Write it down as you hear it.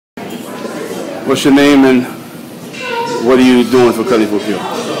What's your name and what are you doing for Cutting for a Cure?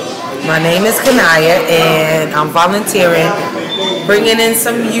 My name is Kanaiah and I'm volunteering, bringing in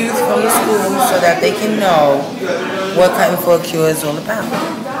some youth from the school so that they can know what Cutting for a Cure is all about.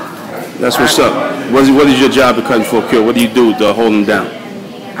 That's what's up. What is your job at Cutting for a Cure? What do you do to hold them down?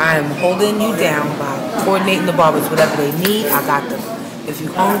 I am holding you down by coordinating the barbers. Whatever they need, I got them. If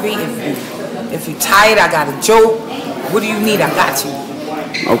you're hungry, if you're tired, I got a joke. What do you need? I got you.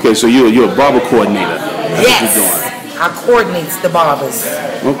 Okay, so you're a barber coordinator. That's yes. what you're doing. I coordinate the barbers.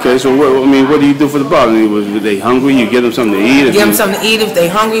 Okay, so what do you do for the barbers? Were they hungry? You give them something to eat? Give them something to eat. If they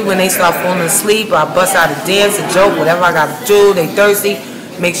hungry, when they start falling asleep, I bust out a dance, a joke, whatever I got to do. They thirsty.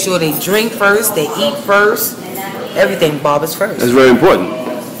 Make sure they drink first, they eat first. Everything barbers first. That's very important.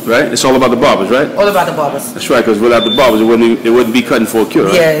 Right? It's all about the barbers, right? All about the barbers. That's right, because without the barbers, it wouldn't be Cutting for a Cure,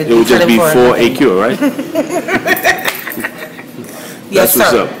 right? Yeah, it would just be for a cure, right? Yes,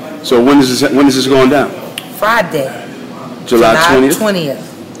 That's what's sir. up. So when is this going down? Friday. July 20th?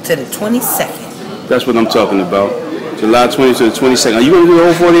 20th to the 22nd. That's what I'm talking about. July 20th to the 22nd. Are you going to do the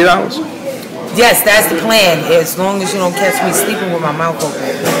whole 48 hours? Yes, that's the plan. As long as you don't catch me sleeping with my mouth open.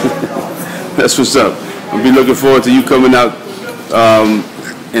 That's what's up. I'll be looking forward to you coming out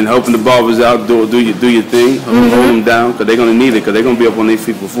and helping the barbers out, do your thing, hold them down, because they're going to need it, because they're going to be up on their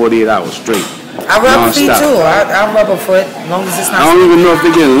feet for 48 hours straight. I rub feet too. I rub a foot, as long as it's not. I don't even know if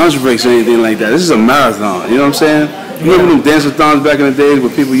they're getting lunch breaks or anything like that. This is a marathon, you know what I'm saying? You remember them dance-a-thons back in the days where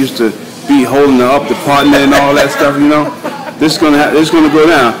people used to be holding up the partner and all that stuff, you know? This is gonna go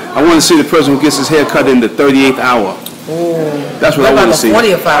down. I want to see the person who gets his hair cut in the 38th hour. Ooh. That's what I want to see.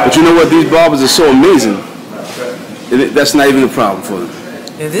 40th hour? But you know what? These barbers are so amazing. That's not even a problem for them.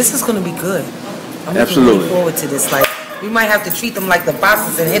 Yeah, this is gonna be good. I'm Absolutely. looking forward to this. Like, we might have to treat them like the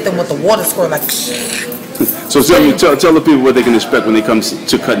boxers and hit them with the water squirt, like. So tell the people what they can expect when they come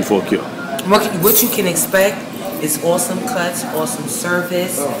to Cutting for a Cure. What you can expect is awesome cuts, awesome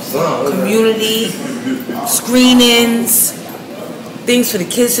service, community, screenings, things for the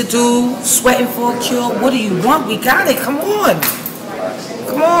kids to do, sweating for a cure. What do you want? We got it. Come on.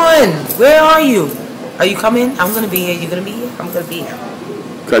 Come on. Where are you? Are you coming? I'm going to be here. You're going to be here? I'm going to be here.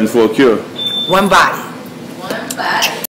 Cutting for a Cure. One body.